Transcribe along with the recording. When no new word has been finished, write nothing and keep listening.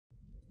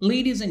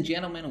Ladies and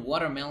gentlemen,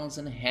 watermelons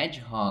and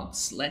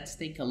hedgehogs. Let's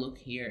take a look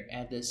here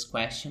at this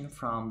question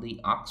from the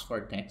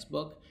Oxford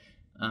textbook,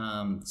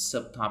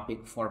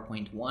 subtopic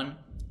 4.1.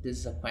 This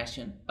is a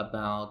question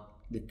about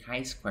the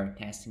chi-square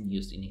testing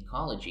used in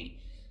ecology.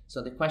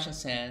 So the question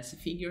says,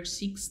 figure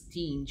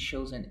 16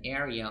 shows an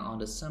area on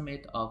the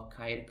summit of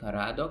Caer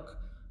Caradoc,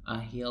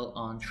 a hill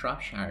on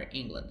Shropshire,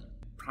 England.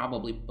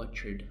 Probably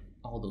butchered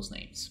all those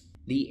names.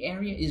 The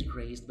area is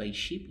grazed by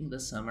sheep in the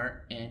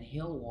summer and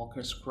hill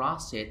walkers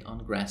cross it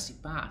on grassy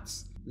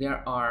paths.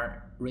 There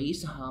are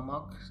raised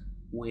hummocks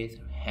with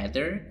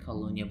heather,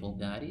 Calonia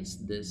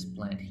vulgaris, this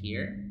plant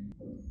here,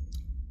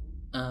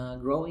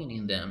 growing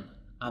in them.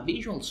 A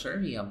visual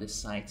survey of the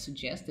site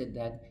suggested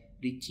that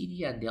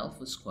Rhytidia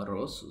delphus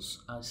quarosus,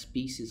 a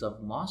species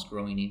of moss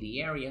growing in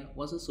the area,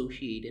 was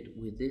associated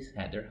with this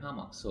heather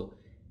hummock. So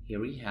here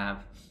we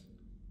have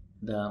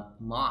the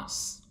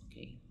moss.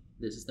 Okay,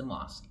 this is the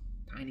moss.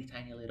 Tiny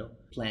little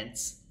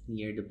plants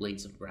near the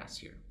blades of grass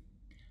here.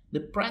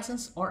 The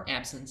presence or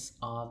absence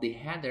of the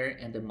heather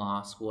and the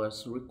moss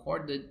was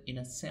recorded in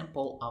a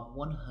sample of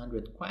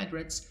 100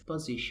 quadrats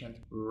positioned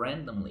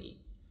randomly.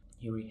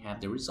 Here we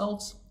have the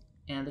results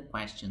and the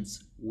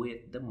questions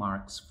with the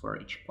marks for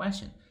each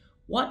question.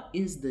 What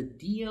is the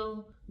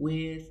deal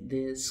with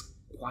this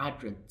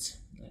quadrant?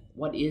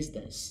 What is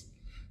this?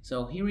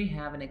 So here we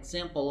have an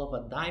example of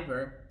a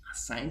diver, a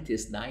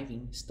scientist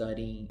diving,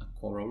 studying a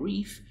coral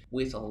reef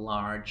with a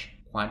large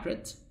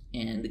quadrant,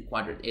 and the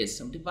quadrant is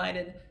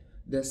subdivided.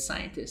 The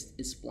scientist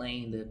is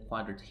playing the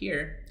quadrant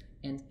here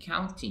and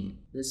counting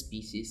the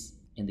species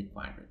in the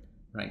quadrant,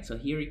 right? So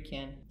here you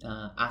can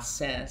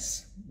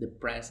assess the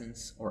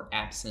presence or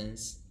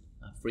absence,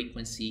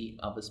 frequency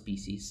of a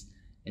species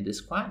in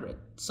this quadrant.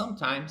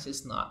 Sometimes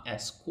it's not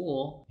as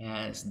cool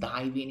as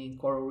diving in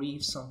coral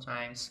reefs.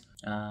 Sometimes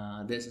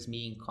this is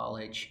me in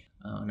college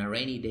on a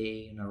rainy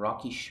day on a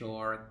rocky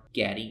shore,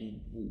 getting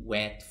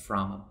wet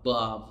from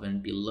above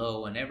and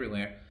below and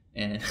everywhere,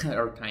 and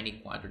our tiny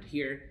quadrant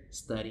here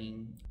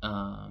studying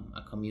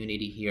a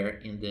community here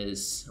in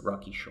this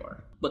rocky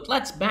shore. But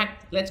let's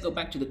go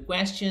back to the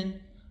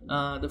question.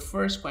 The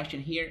first question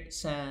here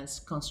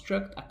says,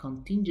 construct a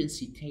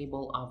contingency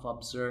table of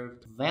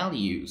observed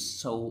values.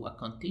 So a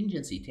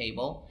contingency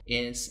table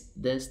is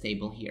this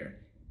table here.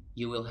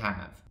 You will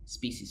have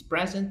species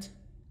present,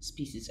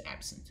 species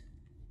absent,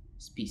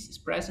 species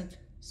present,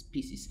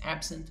 species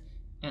absent,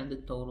 and the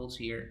totals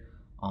here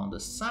on the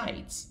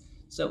sides.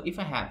 So if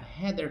I have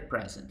heather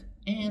present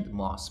and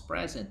moss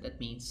present, that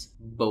means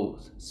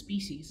both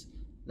species.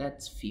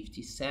 That's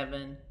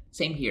 57.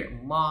 Same here,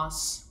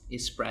 moss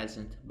is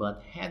present,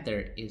 but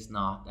heather is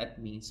not. That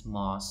means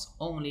moss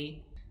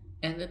only.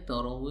 And the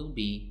total will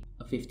be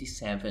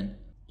 57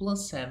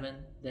 plus 7,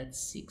 that's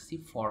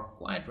 64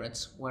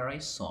 quadrants where I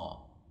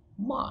saw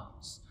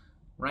moss,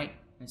 right?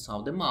 I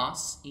saw the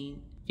moss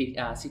in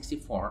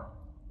 64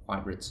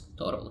 quadrants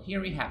total.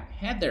 Here we have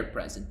heather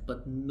present,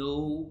 but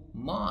no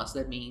moss.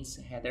 That means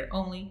heather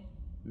only,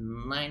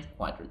 9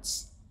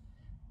 quadrants.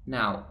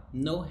 Now,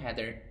 no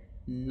heather,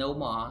 no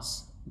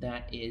moss,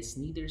 that is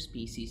neither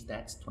species,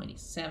 that's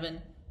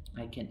 27.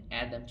 I can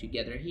add them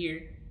together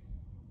here.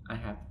 I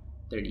have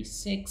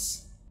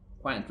 36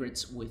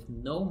 quadrants with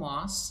no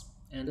moss,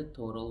 and the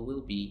total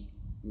will be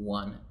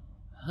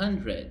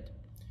 100.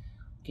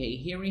 Okay,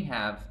 here we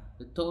have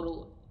the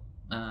total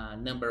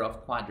number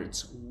of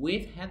quadrants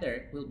with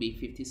heather will be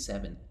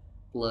 57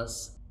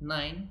 plus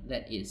 9,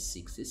 that is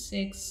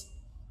 66.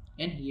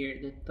 And here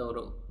the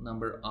total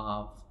number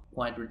of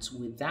quadrants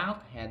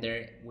without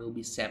heather will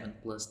be 7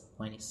 plus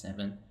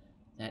 27,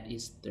 that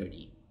is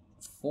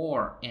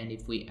 34. And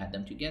if we add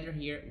them together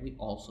here, we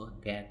also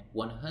get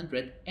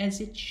 100,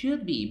 as it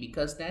should be,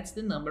 because that's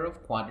the number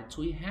of quadrants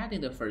we had in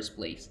the first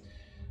place,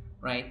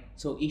 right?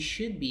 So it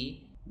should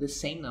be the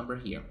same number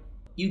here.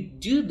 You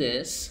do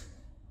this,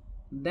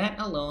 that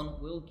alone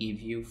will give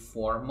you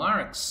 4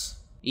 marks.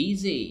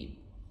 Easy.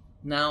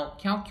 Now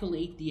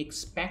calculate the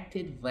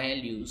expected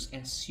values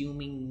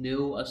assuming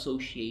no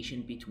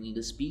association between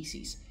the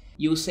species.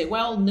 You say,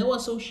 well, no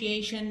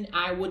association,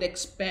 I would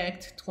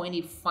expect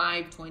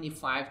 25,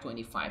 25,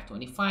 25,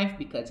 25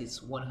 because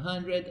it's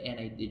 100 and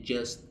I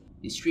just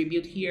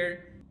distribute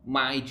here.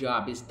 My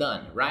job is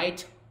done,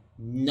 right?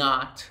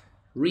 Not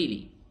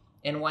really.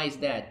 And why is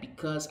that?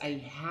 Because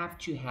I have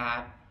to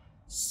have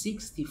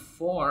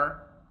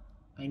 64,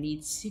 I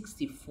need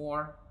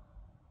 64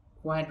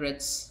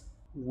 quadrants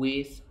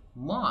with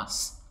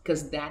moss,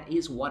 because that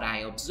is what I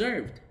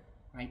observed,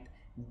 right?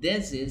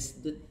 This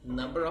is the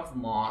number of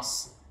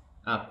moss,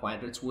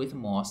 quadrants with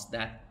moss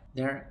that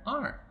there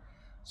are.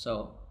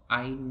 So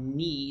I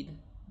need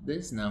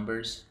these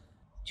numbers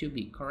to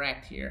be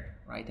correct here,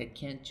 right? I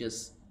can't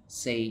just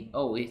say,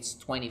 oh, it's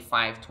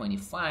 25,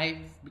 25,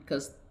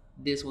 because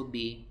this would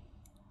be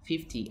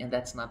 50, and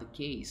that's not the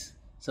case.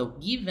 So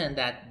given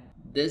that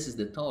this is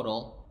the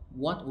total,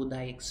 what would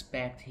I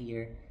expect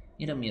here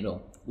in the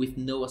middle with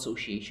no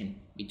association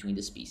between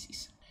the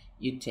species?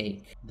 You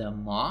take the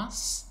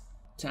moss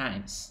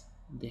times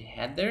the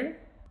heather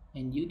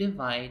and you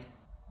divide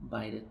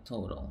by the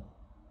total.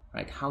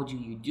 right? How do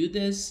you do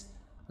this?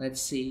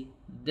 Let's see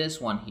this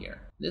one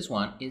here. This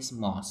one is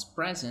moss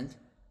present,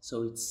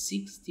 so it's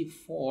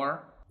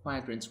 64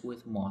 quadrants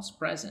with moss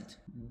present.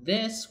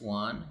 This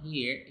one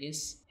here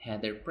is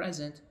heather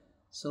present,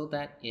 so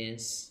that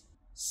is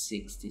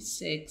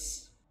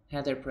 66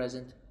 heather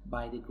present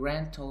by the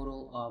grand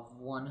total of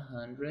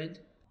 100,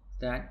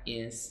 that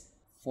is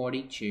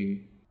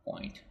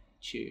 42.2.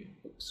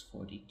 Oops,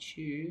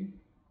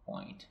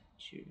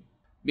 42.2.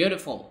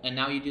 Beautiful. And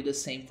now you do the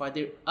same for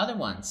the other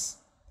ones.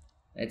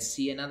 Let's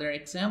see another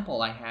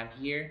example I have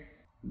here.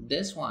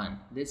 This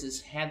one, this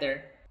is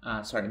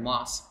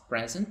moss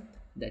present,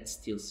 that's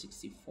still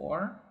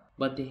 64,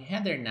 but the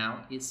heather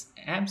now is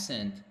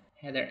absent.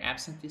 Heather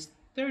absent is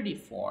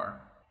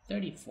 34.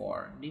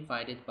 34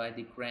 divided by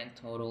the grand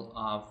total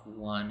of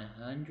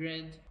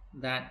 100,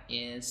 that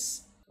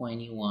is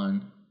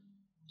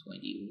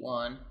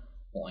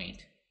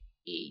 21.8,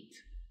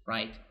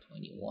 right?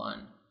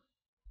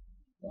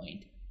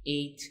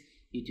 21.8.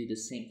 You do the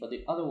same for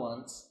the other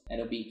ones,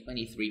 that'll be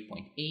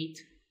 23.8,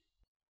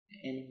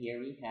 and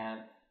here we have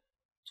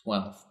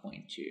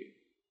 12.2.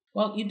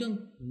 Well, you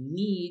don't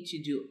need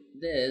to do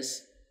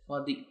this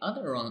for the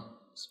other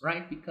ones,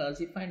 right? Because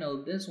if I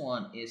know this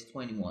one is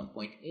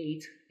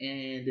 21.8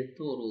 and the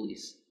total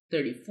is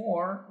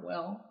 34,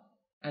 well,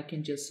 I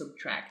can just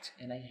subtract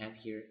and I have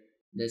here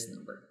this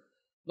number.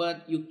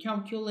 But you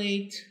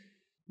calculate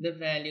the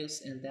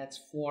values and that's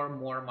 4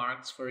 more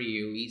marks for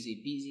you.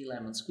 Easy peasy,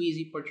 lemon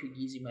squeezy,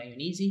 Portuguese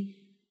mayonnaise,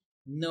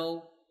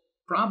 no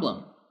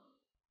problem,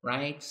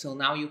 right? So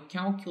now you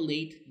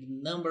calculate the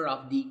number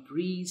of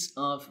degrees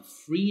of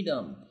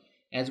freedom,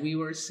 as we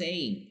were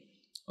saying.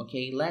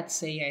 Okay, let's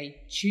say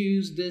I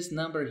choose this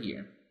number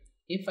here.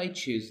 If I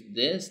choose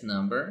this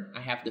number,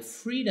 I have the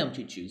freedom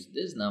to choose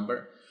this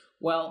number.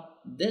 Well,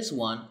 this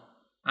one,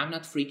 I'm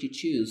not free to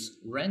choose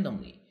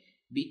randomly,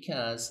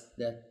 because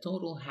the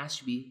total has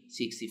to be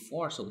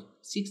 64. So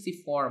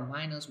 64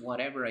 minus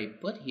whatever I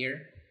put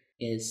here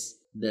is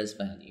this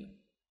value,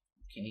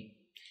 okay?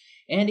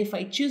 And if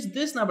I choose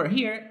this number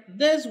here,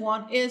 this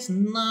one is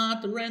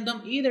not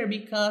random either,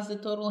 because the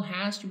total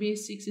has to be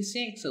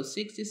 66. So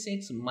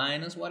 66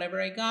 minus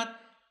whatever I got,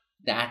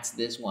 that's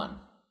this one.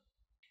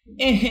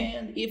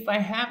 And if I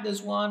have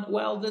this one,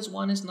 well, this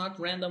one is not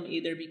random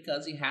either,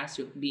 because it has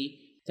to be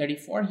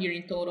 34 here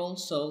in total.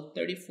 So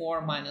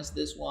 34 minus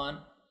this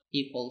one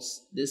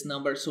equals this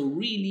number. So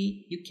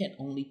really, you can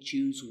only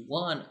choose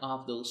one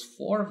of those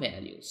 4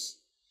 values.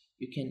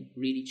 You can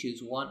really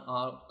choose one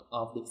out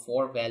of the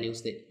 4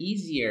 values. The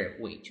easier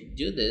way to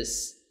do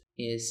this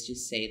is to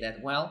say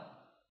that, well,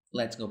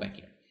 let's go back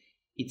here.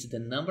 It's the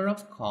number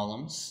of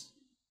columns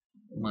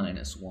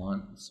minus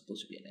 1. It's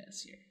supposed to be an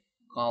S here.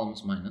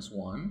 Columns minus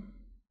 1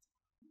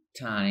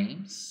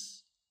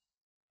 times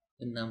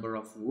the number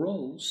of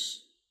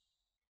rows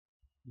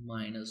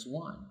minus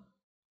 1.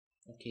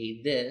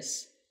 Okay,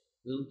 this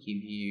will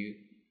give you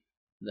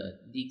the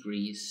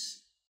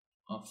degrees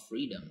of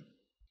freedom.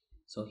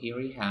 So here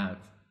we have,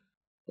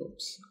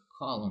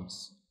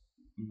 columns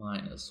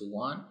minus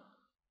 1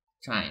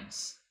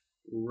 times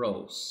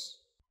rows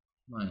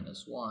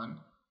minus 1.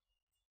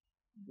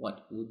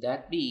 What would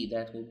that be?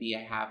 That would be,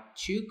 I have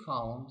 2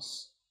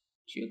 columns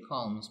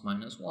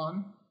minus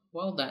 1.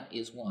 Well, that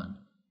is 1.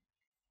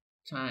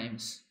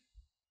 Times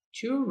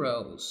 2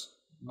 rows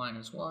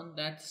minus 1,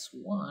 that's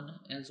 1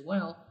 as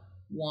well.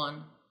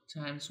 1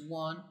 times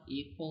 1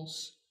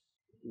 equals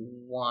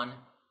 1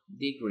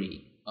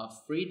 degree of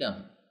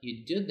freedom.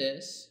 You do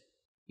this,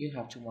 you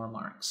have 2 more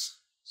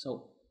marks.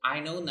 So I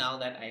know now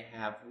that I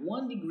have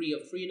 1 degree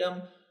of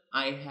freedom.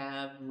 I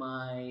have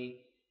my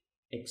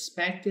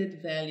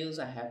expected values,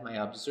 I have my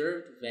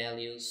observed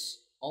values.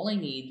 All I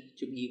need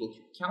to be able to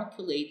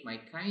calculate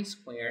my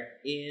chi-square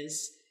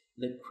is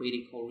the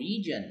critical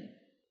region.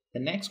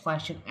 The next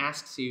question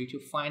asks you to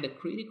find a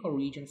critical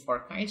region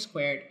for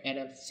chi-squared at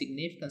a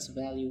significance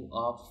value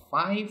of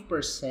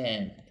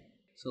 5%.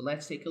 So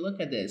let's take a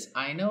look at this.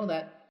 I know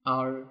that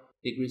our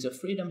degrees of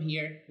freedom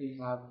here, we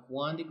have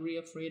 1 degree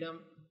of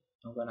freedom.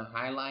 I'm going to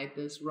highlight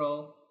this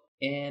row,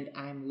 and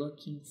I'm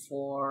looking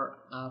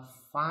for a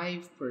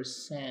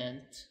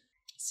 5%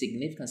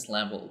 significance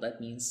level.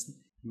 That means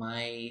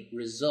my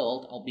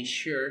result, I'll be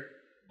sure,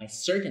 my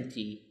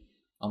certainty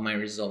of my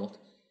result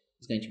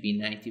is going to be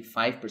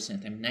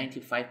 95%. I'm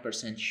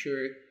 95%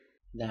 sure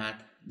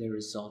that the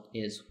result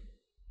is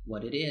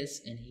what it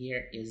is, and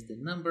here is the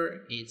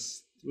number.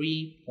 It's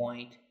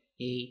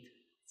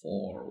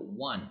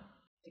 3.841.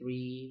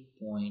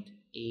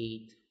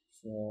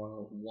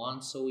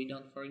 3.841, so we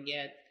don't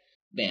forget.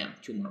 Bam,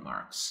 2 more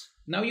marks.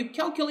 Now you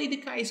calculate the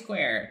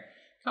chi-square.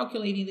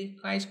 Calculating the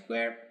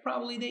chi-square,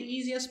 probably the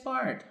easiest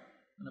part.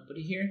 I'm gonna put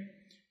it here.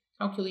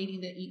 Calculating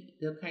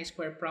the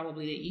chi-square,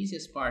 probably the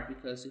easiest part,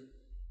 because the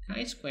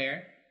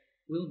chi-square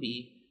will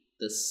be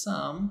the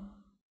sum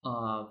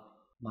of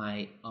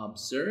my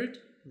observed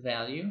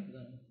value. I'm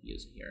gonna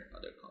use here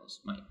other colors.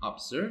 My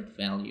observed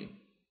value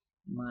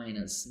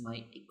minus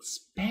my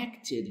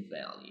expected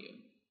value,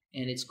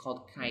 and it's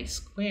called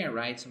chi-square,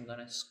 right? So I'm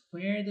gonna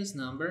square this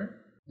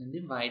number, and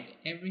divide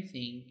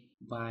everything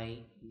by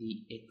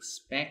the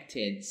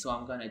expected. So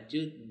I'm gonna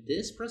do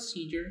this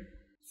procedure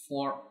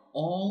for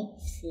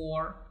all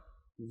four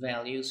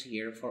values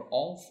here, for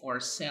all four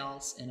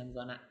cells, and I'm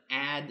gonna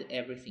add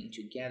everything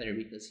together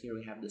because here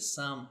we have the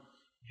sum.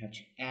 We have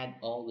to add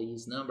all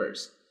these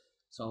numbers.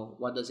 So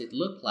what does it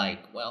look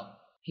like? Well,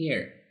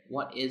 here,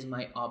 what is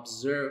my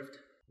observed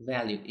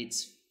value?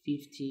 It's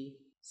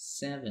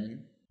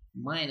 57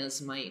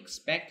 minus my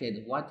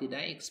expected. What did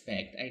I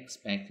expect? I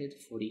expected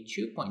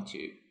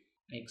 42.2.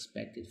 I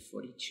expected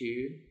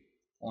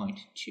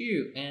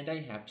 42.2, and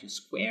I have to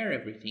square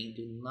everything.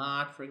 Do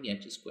not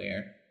forget to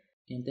square.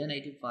 And then I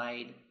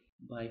divide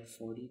by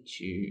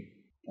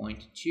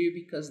 42.2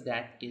 because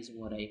that is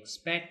what I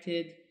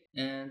expected.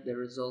 And the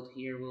result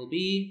here will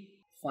be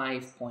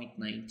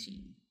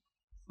 5.19.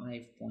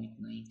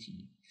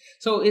 5.19.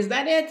 So is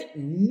that it?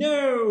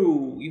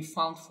 No! You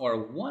found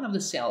for one of the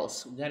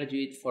cells. We gotta do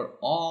it for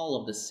all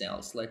of the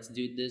cells. Let's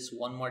do this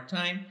one more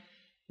time.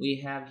 We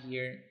have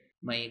here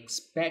my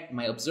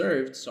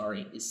observed,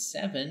 is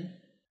 7,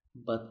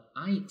 but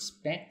I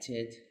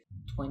expected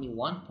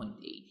 21.8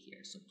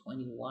 here. So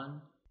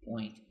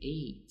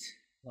 21.8.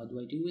 What do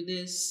I do with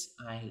this?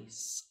 I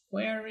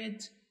square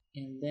it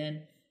and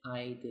then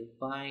I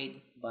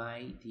divide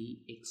by the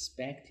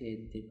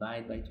expected,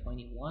 divide by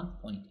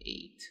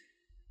 21.8.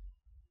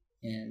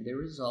 And the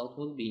result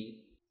will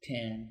be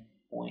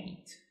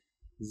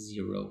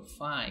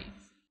 10.05,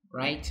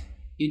 right?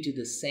 You do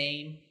the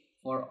same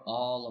for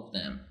all of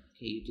them.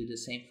 Okay, you do the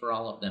same for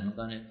all of them. I'm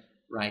gonna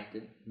write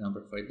the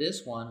number for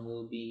this one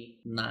will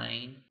be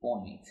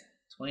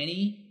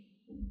 9.20,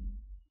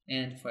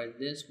 and for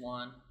this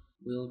one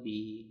will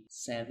be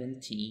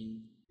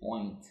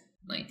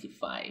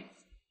 17.95.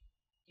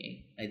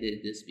 Okay, I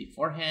did this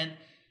beforehand.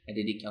 I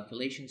did the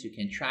calculations. You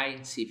can try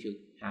and see if you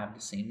have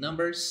the same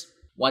numbers.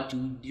 What do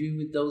we do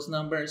with those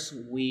numbers?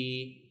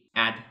 We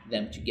add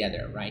them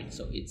together, right?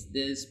 So it's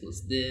this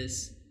plus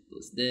this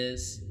plus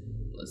this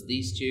plus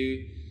these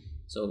two.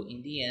 So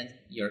in the end,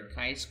 your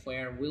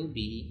chi-square will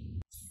be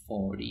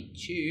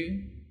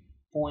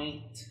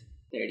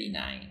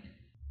 42.39.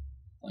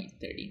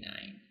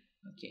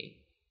 Okay,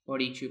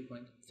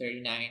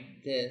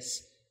 42.39.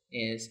 This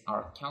is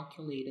our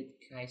calculated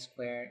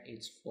chi-square.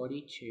 It's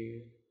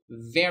 42.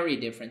 Very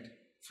different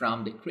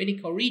from the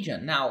critical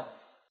region. Now,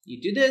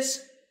 you do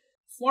this,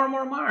 4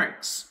 more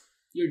marks.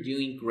 You're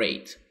doing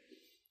great.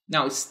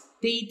 Now,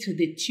 state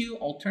the two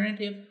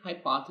alternative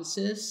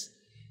hypotheses,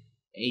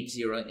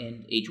 H0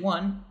 and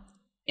H1,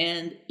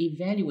 and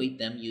evaluate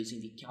them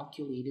using the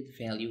calculated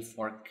value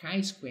for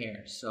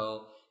chi-square.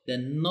 So the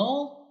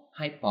null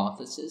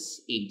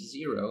hypothesis,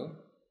 H0,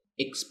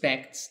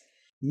 expects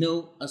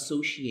no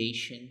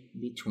association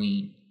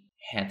between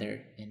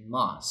heather and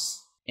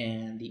moss.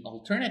 And the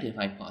alternative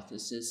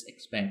hypothesis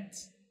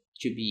expects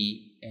to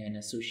be an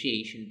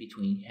association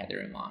between heather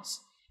and moss.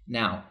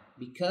 Now,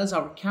 because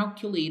our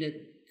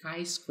calculated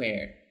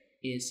chi-square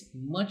is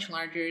much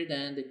larger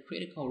than the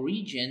critical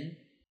region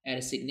at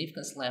a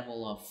significance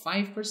level of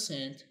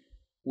 5%,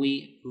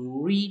 we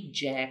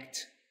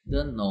reject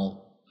the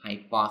null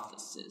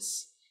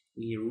hypothesis.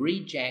 We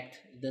reject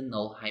the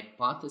null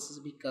hypothesis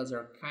because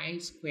our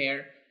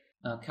chi-square,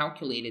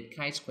 calculated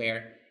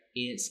chi-square,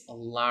 is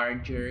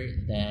larger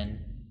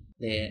than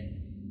the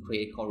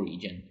critical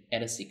region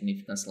at a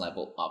significance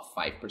level of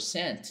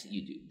 5%.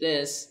 You do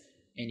this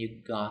and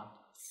you got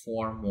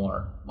 4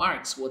 more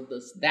marks. What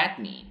does that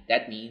mean?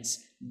 That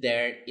means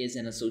there is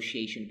an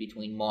association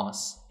between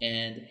moss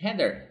and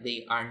heather.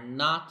 They are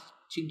not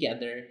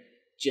together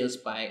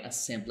just by a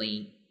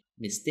sampling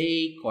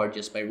mistake or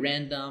just by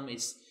random.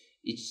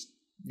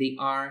 They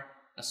are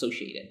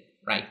associated,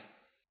 right?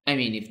 I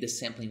mean, if the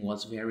sampling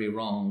was very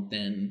wrong,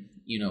 then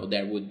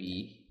that would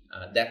be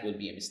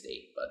a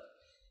mistake. But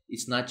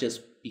it's not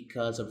just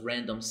because of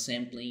random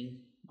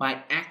sampling.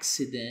 By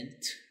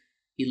accident,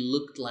 it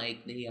looked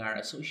like they are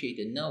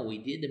associated. No, we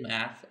did the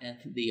math and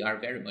they are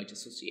very much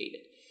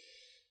associated.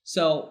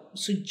 So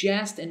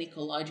suggest an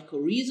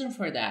ecological reason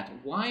for that.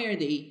 Why are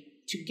they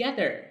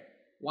together?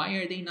 Why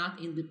are they not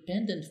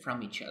independent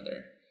from each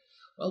other?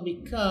 Well,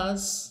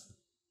 because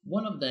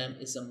one of them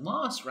is a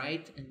moss,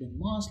 right? And the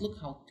moss, look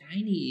how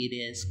tiny it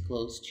is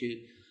close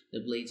to the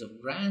blades of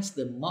grass.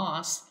 The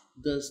moss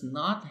does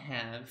not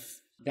have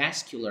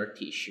vascular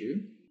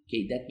tissue.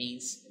 Okay, that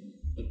means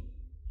it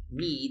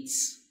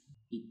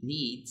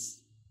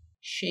needs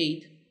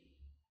shade.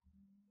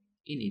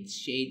 It needs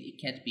shade. It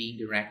can't be in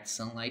direct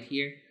sunlight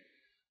here,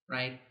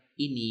 right?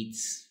 It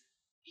needs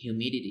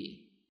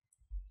humidity.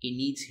 It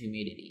needs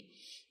humidity.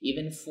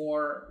 Even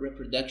for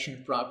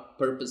reproduction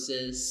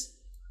purposes,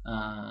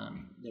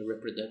 the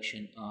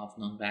reproduction of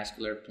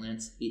non-vascular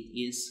plants, it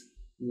is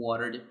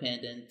water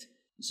dependent.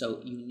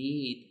 So you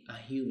need a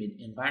humid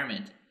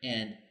environment,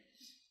 and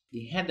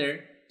the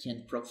heather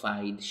can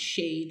provide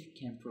shade,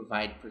 can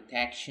provide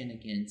protection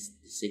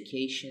against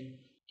desiccation,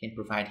 can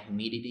provide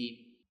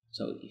humidity.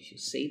 So if you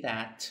say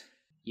that,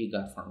 you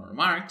got 4 more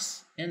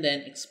marks, and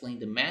then explain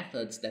the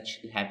methods that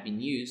should have been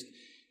used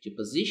to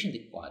position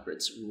the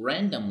quadrats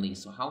randomly.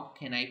 So how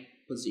can I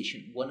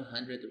position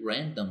 100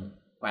 random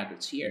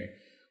quadrats here?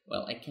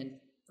 Well, I can,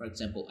 for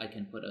example, I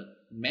can put a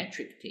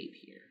metric tape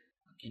here.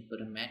 I can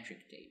put a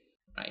metric tape,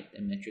 right?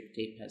 The metric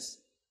tape has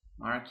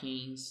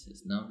markings,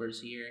 has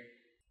numbers here,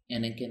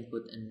 and I can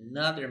put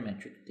another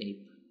metric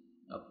tape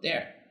up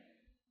there.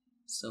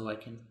 So I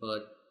can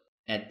put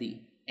at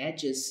the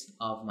edges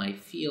of my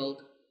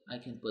field, I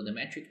can put the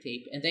metric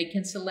tape, and I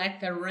can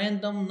select a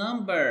random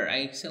number.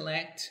 I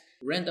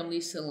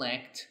randomly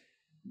select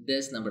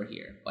this number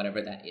here,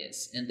 whatever that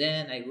is. And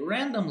then I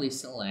randomly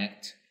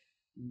select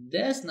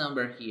this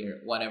number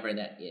here, whatever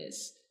that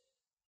is.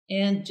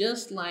 And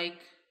just like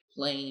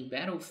playing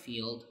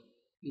Battlefield,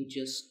 you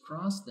just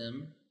cross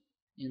them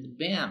and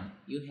bam,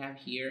 you have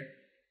here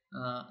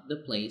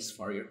the place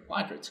for your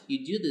quadrant.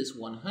 You do this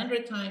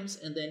 100 times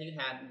and then you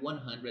have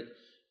 100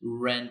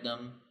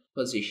 random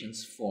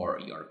positions for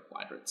your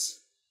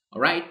quadrants.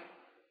 All right,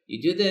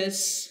 you do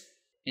this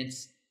and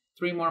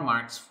 3 more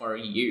marks for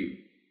you.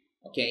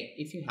 Okay,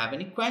 if you have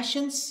any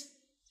questions,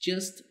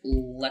 just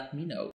let me know.